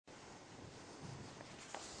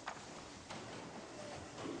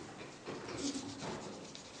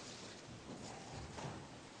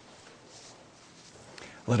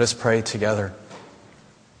Let us pray together.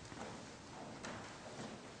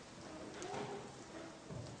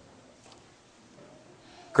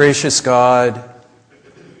 Gracious God,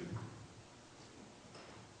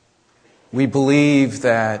 we believe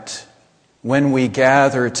that when we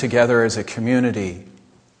gather together as a community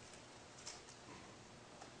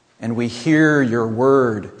and we hear your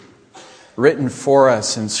word written for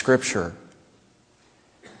us in Scripture,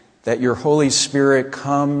 that your Holy Spirit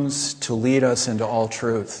comes to lead us into all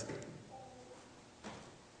truth.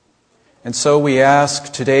 And so we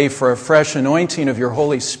ask today for a fresh anointing of your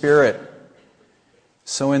Holy Spirit,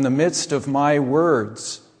 so in the midst of my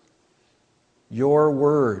words, your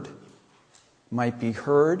word might be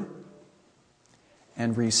heard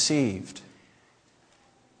and received.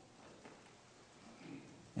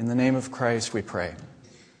 In the name of Christ we pray.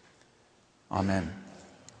 Amen.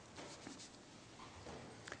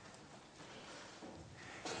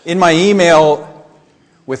 In my email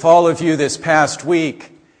with all of you this past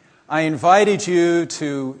week, I invited you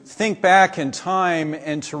to think back in time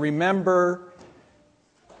and to remember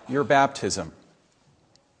your baptism.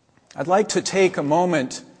 I'd like to take a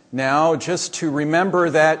moment now just to remember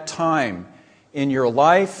that time in your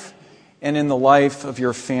life and in the life of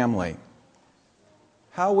your family.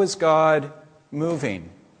 How was God moving?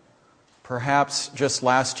 Perhaps just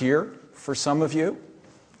last year for some of you,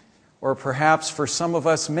 or perhaps for some of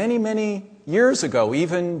us many, many years ago,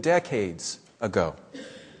 even decades ago.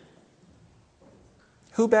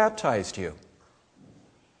 Who baptized you?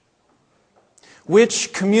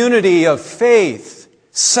 Which community of faith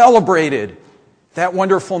celebrated that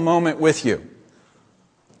wonderful moment with you?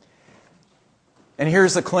 And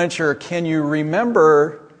here's the clincher. Can you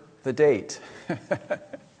remember the date?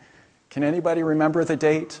 Can anybody remember the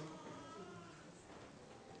date?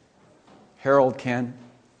 Harold can.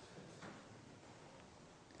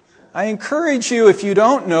 I encourage you, if you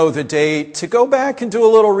don't know the date, to go back and do a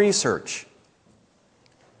little research.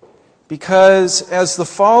 Because as the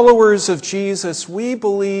followers of Jesus, we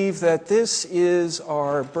believe that this is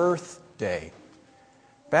our birthday.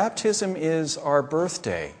 Baptism is our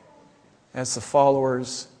birthday as the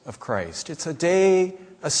followers of Christ. It's a day,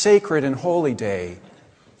 a sacred and holy day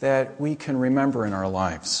that we can remember in our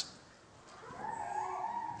lives.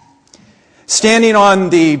 Standing on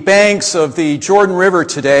the banks of the Jordan River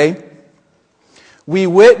today, we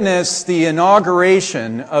witness the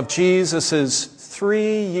inauguration of Jesus'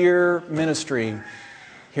 3-year ministry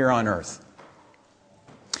here on earth.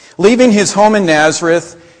 Leaving his home in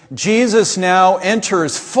Nazareth, Jesus now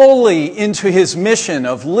enters fully into his mission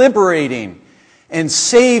of liberating and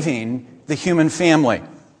saving the human family.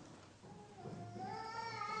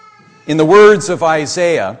 In the words of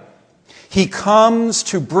Isaiah, he comes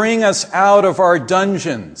to bring us out of our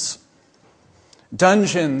dungeons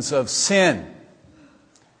of sin,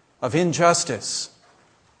 of injustice,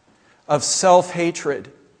 of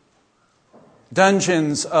self-hatred,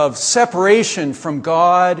 dungeons of separation from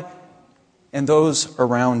God and those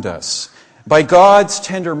around us. By God's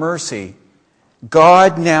tender mercy,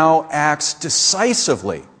 God now acts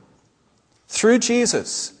decisively through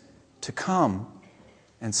Jesus to come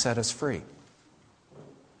and set us free.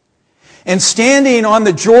 And standing on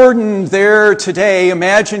the Jordan there today,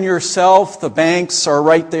 imagine yourself, the banks are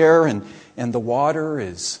right there and the water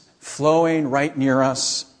is flowing right near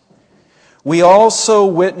us. We also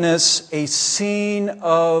witness a scene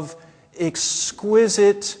of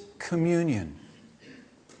exquisite communion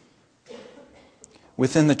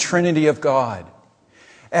within the Trinity of God.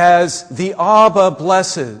 As the Abba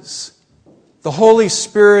blesses, the Holy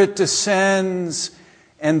Spirit descends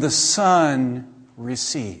and the Son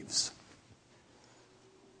receives.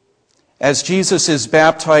 As Jesus is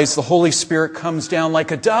baptized, the Holy Spirit comes down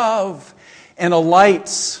like a dove and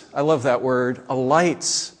alights, I love that word,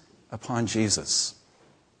 alights upon Jesus.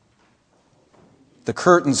 The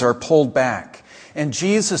curtains are pulled back, and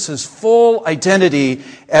Jesus' full identity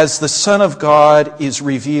as the Son of God is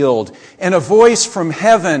revealed. And a voice from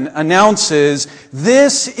heaven announces,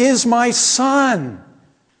 "This is my Son,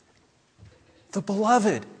 the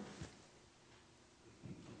Beloved,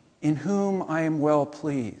 in whom I am well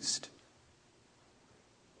pleased."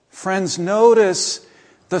 Friends, notice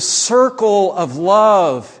the circle of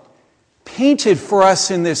love painted for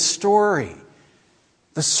us in this story.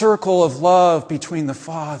 The circle of love between the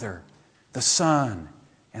Father, the Son,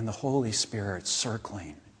 and the Holy Spirit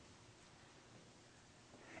circling.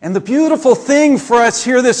 And the beautiful thing for us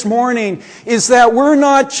here this morning is that we're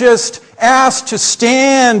not just asked to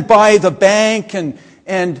stand by the bank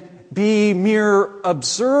and be mere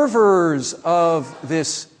observers of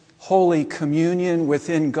this Holy Communion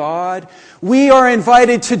within God. We are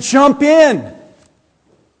invited to jump in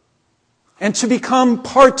and to become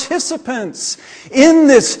participants in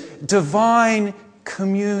this divine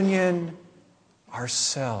communion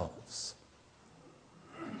ourselves.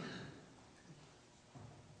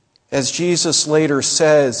 As Jesus later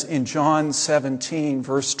says in John 17,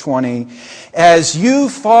 verse 20, "As you,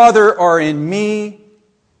 Father, are in me,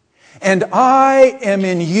 and I am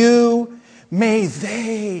in you, may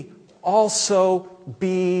they also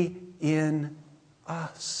be in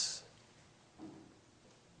us."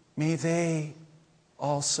 May they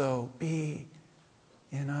also be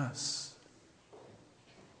in us.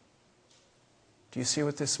 Do you see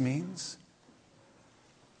what this means?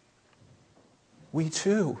 We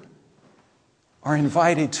too are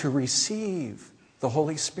invited to receive the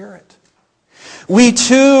Holy Spirit. We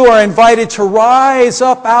too are invited to rise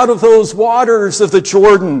up out of those waters of the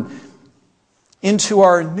Jordan into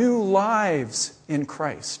our new lives in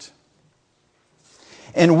Christ.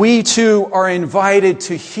 And we too are invited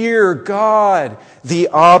to hear God, the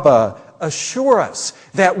Abba, assure us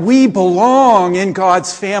that we belong in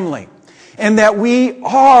God's family and that we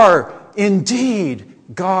are indeed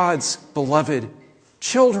God's beloved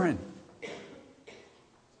children.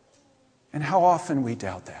 And how often we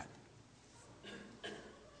doubt that.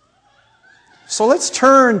 So let's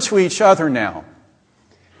turn to each other now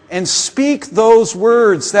and speak those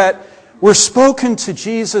words that were spoken to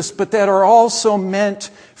Jesus, but that are also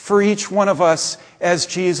meant for each one of us as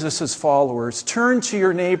Jesus' followers. Turn to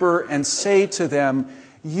your neighbor and say to them,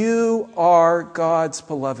 "You are God's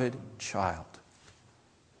beloved child."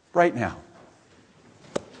 Right now.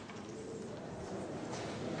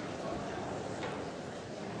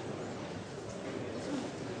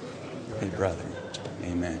 Hey, brother.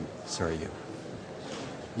 Amen. So are you.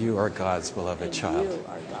 You are God's beloved child. You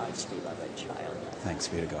are God's beloved child. Thanks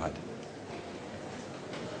be to God.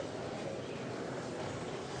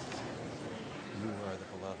 You are the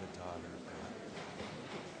beloved daughter of God.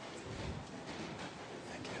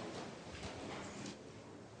 Thank you.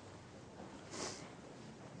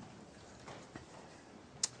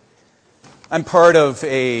 I'm part of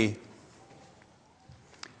a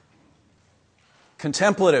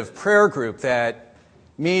contemplative prayer group that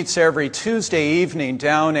meets every Tuesday evening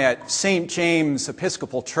down at St. James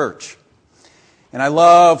Episcopal Church. And I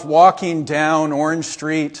love walking down Orange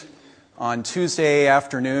Street on Tuesday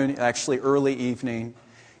afternoon, actually early evening,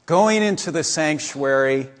 going into the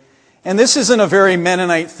sanctuary. And this isn't a very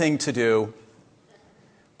Mennonite thing to do.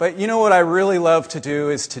 But you know what I really love to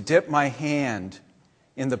do is to dip my hand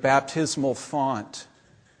in the baptismal font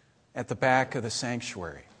at the back of the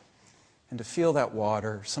sanctuary and to feel that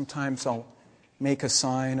water. Sometimes I'll make a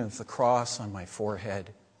sign of the cross on my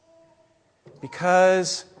forehead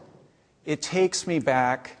because it takes me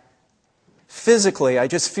back physically. I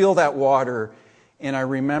just feel that water and I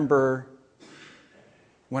remember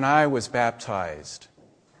when I was baptized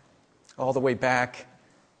all the way back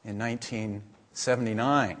in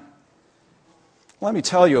 1979. Let me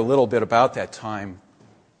tell you a little bit about that time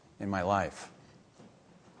in my life.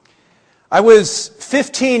 I was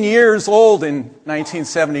 15 years old in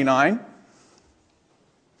 1979,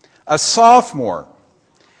 a sophomore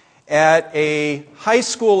at a high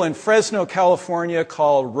school in Fresno, California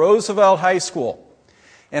called Roosevelt High School.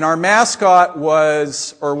 And our mascot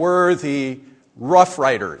were the Rough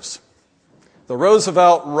Riders, the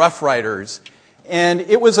Roosevelt Rough Riders. And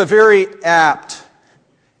it was a very apt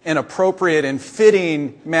and appropriate and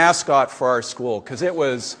fitting mascot for our school because it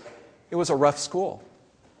was a rough school.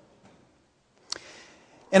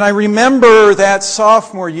 And I remember that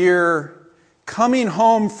sophomore year coming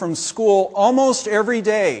home from school almost every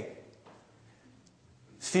day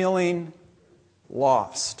feeling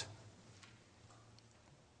lost.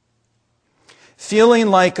 Feeling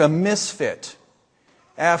like a misfit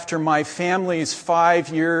after my family's 5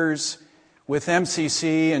 years with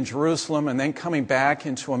MCC in Jerusalem and then coming back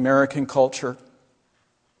into American culture.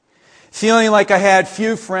 Feeling like I had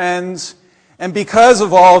few friends, and because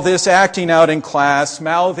of all this, acting out in class,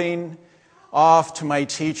 mouthing off to my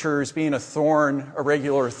teachers, being a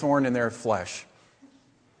regular thorn in their flesh.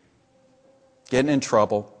 Getting in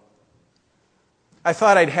trouble. I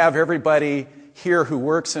thought I'd have everybody here who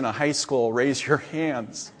works in a high school raise your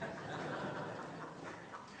hands.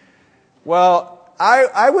 Well,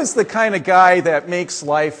 I was the kind of guy that makes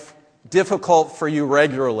life difficult for you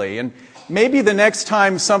regularly. And maybe the next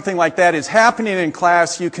time something like that is happening in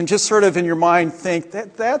class, you can just sort of in your mind think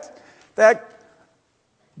that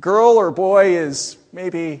girl or boy is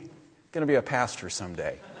maybe going to be a pastor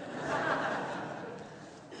someday.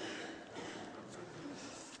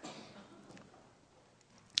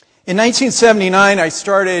 In 1979, I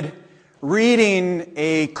started reading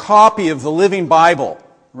a copy of the Living Bible.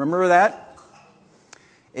 Remember that?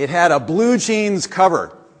 It had a blue jeans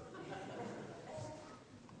cover.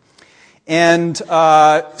 And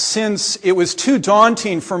since it was too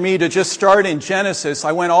daunting for me to just start in Genesis,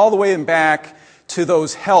 I went all the way back to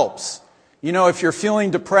those helps. You know, if you're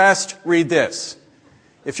feeling depressed, read this.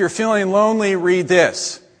 If you're feeling lonely, read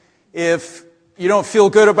this. If you don't feel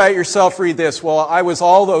good about yourself, read this. Well, I was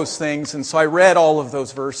all those things, and so I read all of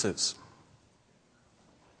those verses.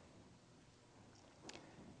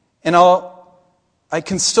 And I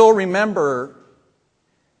can still remember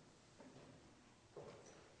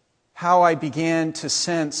how I began to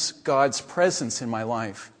sense God's presence in my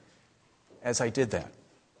life as I did that.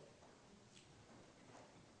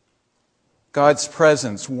 God's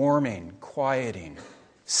presence, warming, quieting,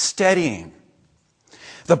 steadying.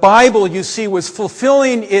 The Bible, you see, was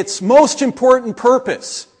fulfilling its most important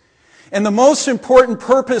purpose. And the most important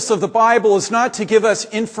purpose of the Bible is not to give us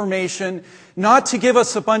information, not to give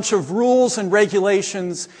us a bunch of rules and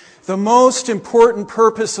regulations. The most important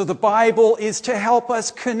purpose of the Bible is to help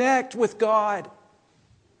us connect with God.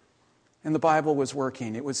 And the Bible was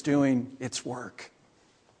working. It was doing its work.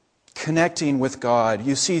 Connecting with God.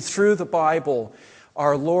 You see, through the Bible,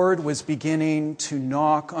 our Lord was beginning to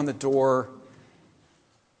knock on the door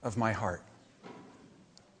of my heart.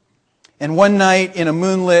 And one night in a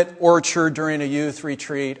moonlit orchard during a youth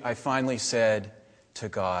retreat, I finally said to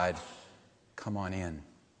God, "Come on in.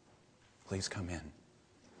 Please come in."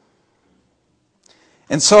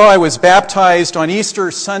 And so I was baptized on Easter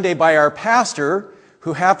Sunday by our pastor,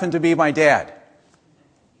 who happened to be my dad.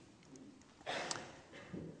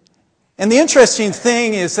 And the interesting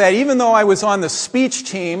thing is that even though I was on the speech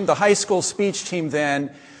team, the high school speech team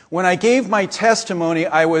then, when I gave my testimony,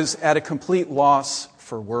 I was at a complete loss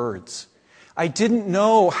for words. I didn't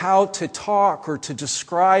know how to talk or to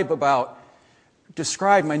describe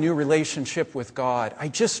my new relationship with God. I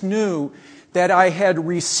just knew that I had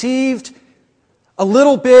received a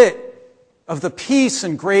little bit of the peace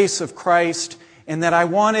and grace of Christ, and that I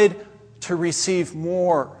wanted to receive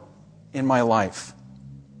more in my life.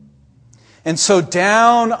 And so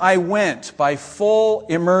down I went by full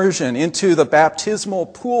immersion into the baptismal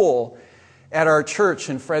pool at our church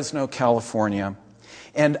in Fresno, California.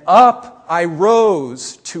 And up I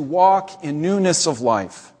rose to walk in newness of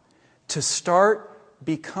life, to start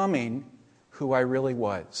becoming who I really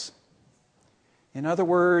was. In other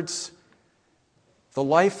words, the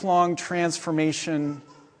lifelong transformation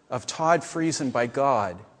of Todd Friesen by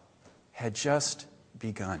God had just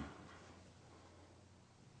begun.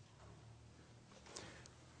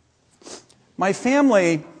 My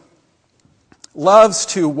family loves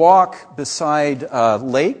to walk beside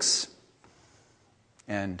lakes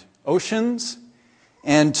and oceans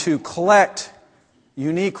and to collect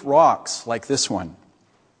unique rocks like this one.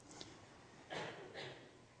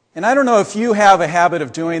 And I don't know if you have a habit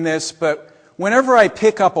of doing this, but whenever I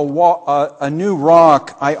pick up a new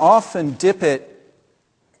rock, I often dip it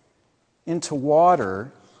into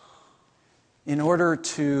water in order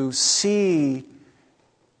to see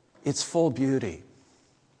its full beauty,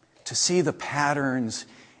 to see the patterns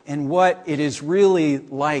and what it is really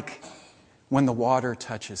like when the water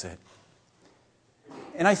touches it.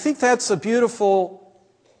 And I think that's a beautiful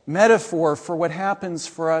metaphor for what happens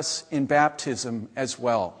for us in baptism as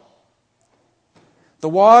well. The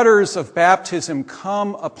waters of baptism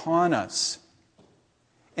come upon us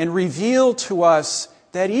and reveal to us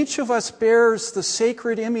that each of us bears the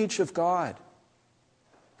sacred image of God.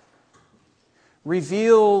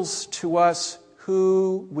 Reveals to us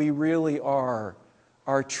who we really are,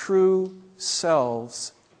 our true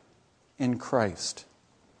selves in Christ.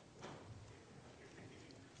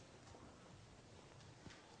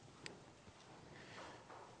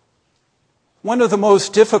 One of the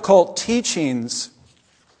most difficult teachings,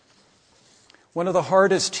 one of the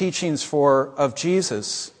hardest teachings of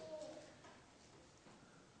Jesus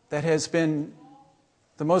that has been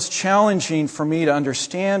the most challenging for me to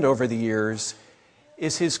understand over the years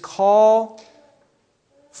is his call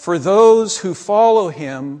for those who follow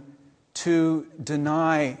him to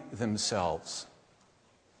deny themselves.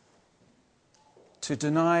 To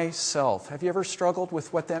deny self. Have you ever struggled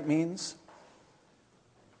with what that means?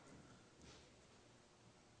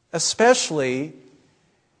 Especially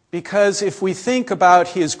because if we think about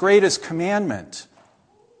his greatest commandment,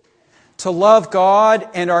 to love God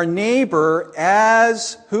and our neighbor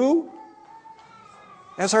as who?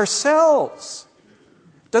 As ourselves.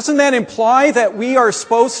 Doesn't that imply that we are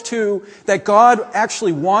supposed to, that God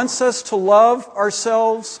actually wants us to love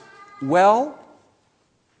ourselves well?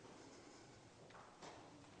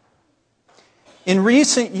 In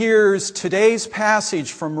recent years, today's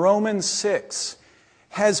passage from Romans 6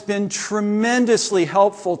 has been tremendously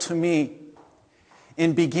helpful to me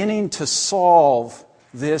in beginning to solve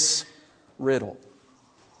this riddle.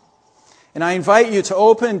 And I invite you to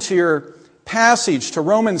open to your passage to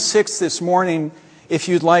Romans 6 this morning if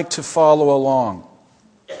you'd like to follow along.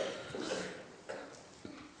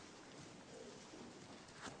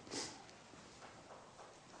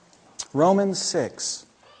 Romans 6.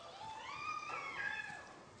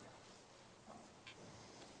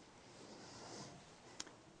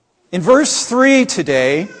 In verse 3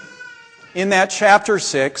 today, in that chapter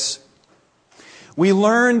 6, we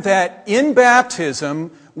learn that in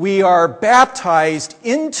baptism we are baptized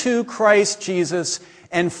into Christ Jesus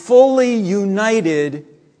and fully united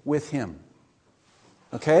with Him.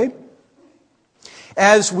 Okay?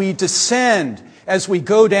 As we descend, as we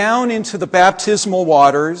go down into the baptismal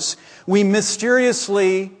waters, we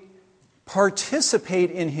mysteriously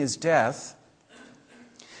participate in His death.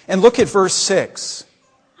 And look at verse 6.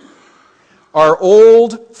 Our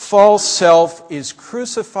old false self is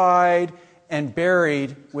crucified and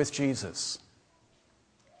buried with Jesus.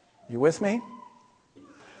 You with me?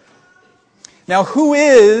 Now, who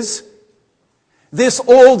is this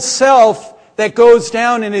old self that goes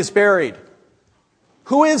down and is buried?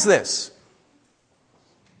 Who is this?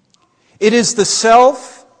 It is the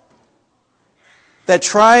self that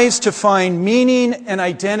tries to find meaning and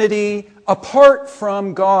identity apart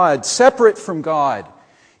from God, separate from God,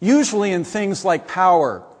 usually in things like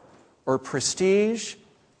power or prestige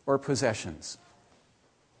or possessions.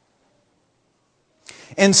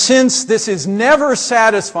 And since this is never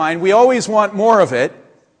satisfying, we always want more of it,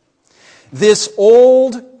 this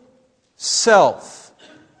old self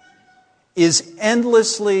is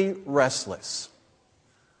endlessly restless,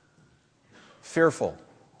 fearful,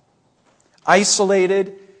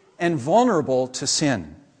 isolated, and vulnerable to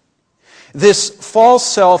sin. This false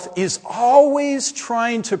self is always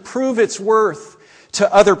trying to prove its worth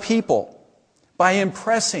to other people by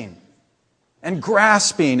impressing and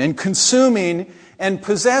grasping and consuming and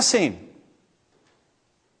possessing.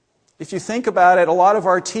 If you think about it, a lot of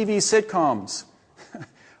our TV sitcoms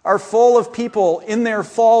are full of people in their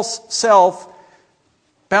false self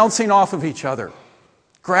bouncing off of each other,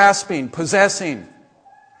 grasping, possessing,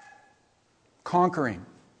 conquering.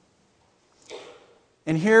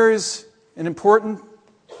 And here's an important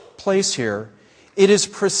place here. It is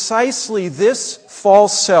precisely this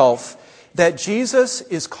false self that Jesus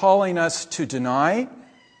is calling us to deny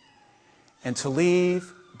and to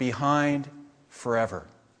leave behind forever.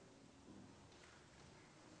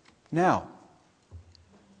 Now,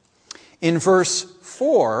 in verse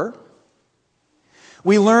 4,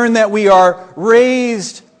 we learn that we are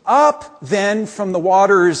raised up then from the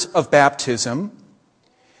waters of baptism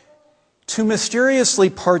to mysteriously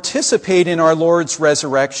participate in our Lord's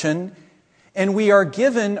resurrection, and we are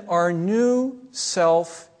given our new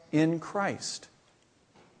self in Christ.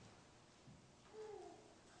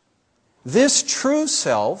 This true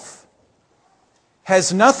self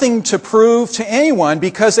has nothing to prove to anyone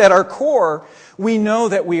because at our core, we know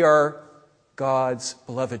that we are God's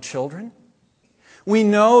beloved children. We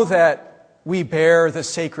know that we bear the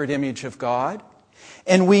sacred image of God,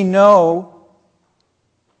 and we know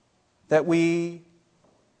that we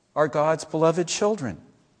are God's beloved children.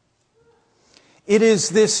 It is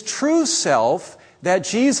this true self that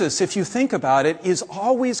Jesus, if you think about it, is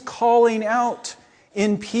always calling out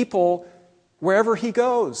in people wherever He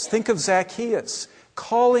goes. Think of Zacchaeus,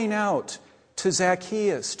 calling out to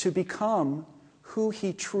Zacchaeus to become who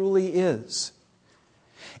he truly is.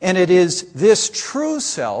 And it is this true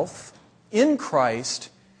self in Christ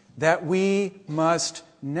that we must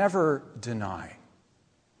never deny,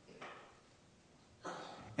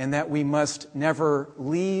 and that we must never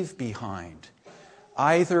leave behind,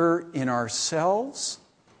 either in ourselves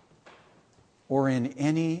or in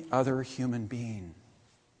any other human being.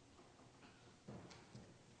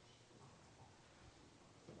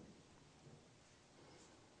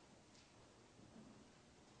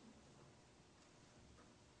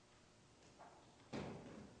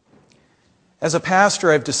 As a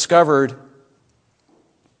pastor, I've discovered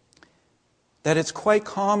that it's quite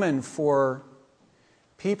common for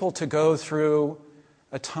people to go through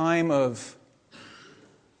a time of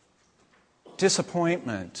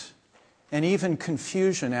disappointment and even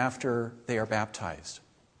confusion after they are baptized.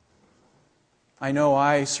 I know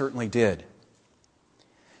I certainly did.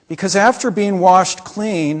 Because after being washed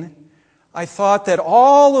clean, I thought that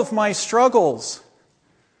all of my struggles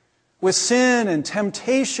with sin and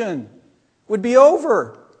temptation would be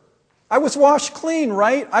over. I was washed clean,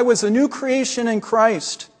 right? I was a new creation in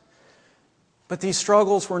Christ. But these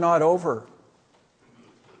struggles were not over.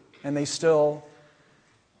 And they still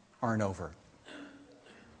aren't over.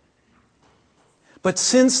 But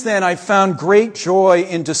since then, I've found great joy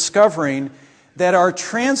in discovering that our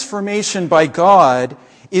transformation by God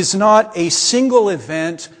is not a single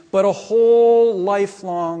event, but a whole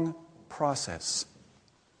lifelong process.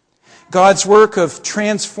 God's work of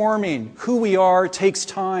transforming who we are takes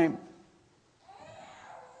time.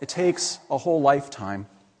 It takes a whole lifetime.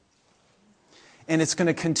 And it's going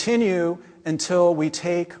to continue until we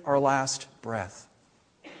take our last breath.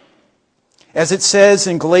 As it says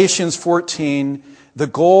in Galatians 14, the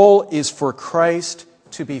goal is for Christ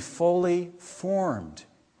to be fully formed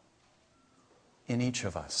in each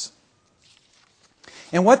of us.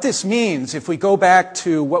 And what this means, if we go back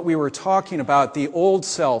to what we were talking about, the old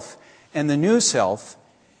self and the new self,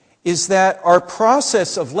 is that our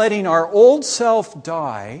process of letting our old self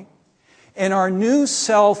die and our new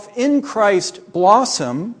self in Christ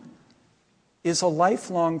blossom is a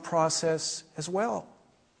lifelong process as well.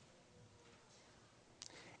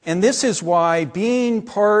 And this is why being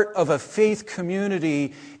part of a faith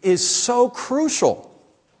community is so crucial.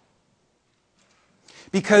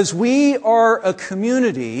 Because we are a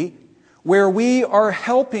community where we are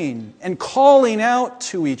helping and calling out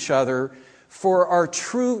to each other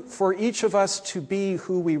for each of us to be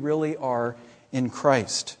who we really are in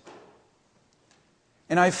Christ.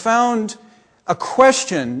 And I found a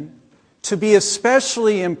question to be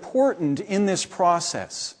especially important in this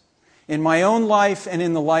process. In my own life and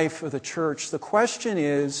in the life of the church, the question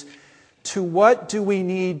is, to what do we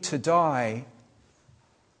need to die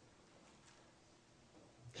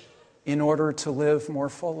in order to live more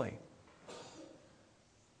fully?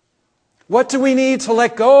 What do we need to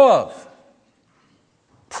let go of?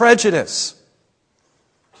 Prejudice.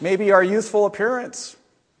 Maybe our youthful appearance.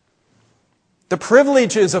 The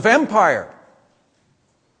privileges of empire.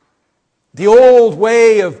 The old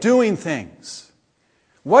way of doing things.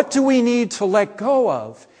 What do we need to let go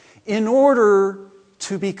of in order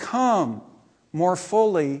to become more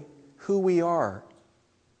fully who we are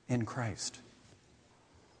in Christ?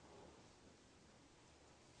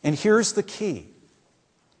 And here's the key.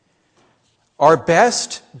 Our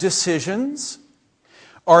best decisions,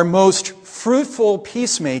 our most fruitful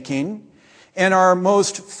peacemaking, and our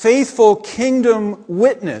most faithful kingdom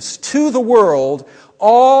witness to the world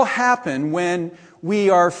all happen when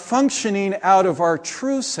we are functioning out of our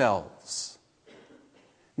true selves,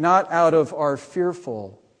 not out of our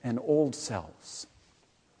fearful and old selves.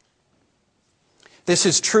 This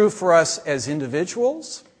is true for us as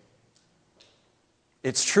individuals.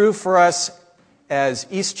 It's true for us as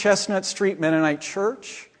East Chestnut Street Mennonite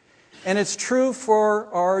Church, and it's true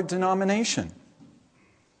for our denomination.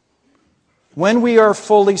 When we are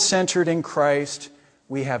fully centered in Christ,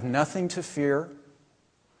 we have nothing to fear,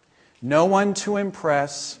 no one to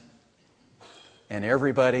impress, and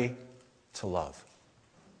everybody to love.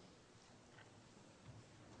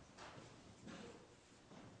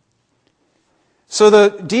 So the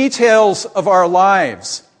details of our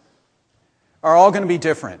lives are all going to be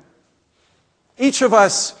different. Each of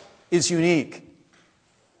us is unique.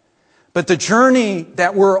 But the journey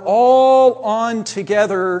that we're all on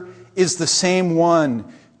together is the same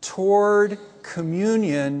one, toward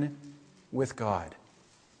communion with God.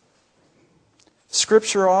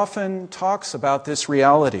 Scripture often talks about this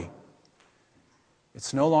reality.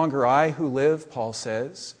 It's no longer I who live, Paul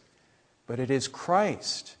says, but it is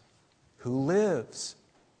Christ who lives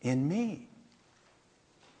in me.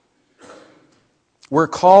 We're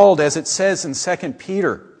called, as it says in 2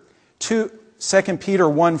 Peter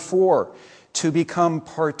 1:4, to become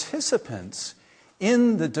participants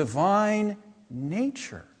in the divine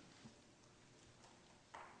nature.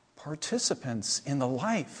 Participants in the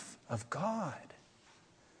life of God.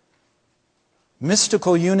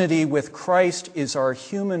 Mystical unity with Christ is our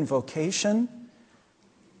human vocation,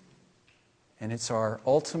 and it's our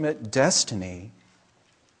ultimate destiny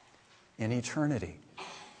in eternity.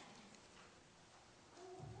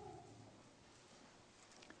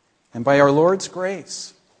 And by our Lord's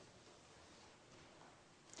grace,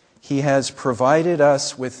 He has provided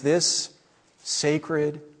us with this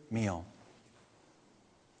sacred meal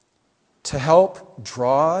to help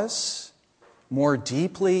draw us more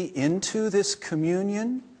deeply into this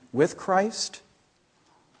communion with Christ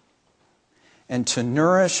and to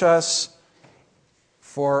nourish us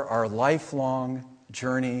for our lifelong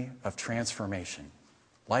journey of transformation.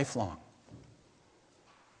 Lifelong.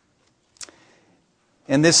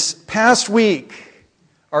 And this past week,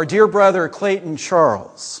 our dear brother Clayton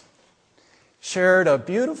Charles shared a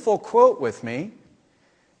beautiful quote with me,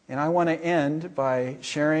 and I want to end by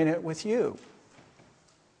sharing it with you.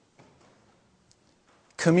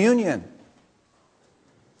 Communion,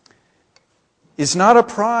 is not a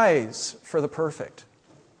prize for the perfect,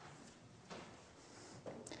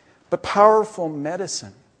 but powerful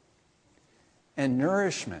medicine and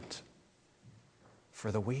nourishment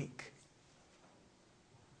for the weak.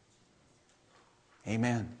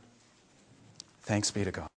 Amen. Thanks be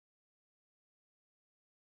to God.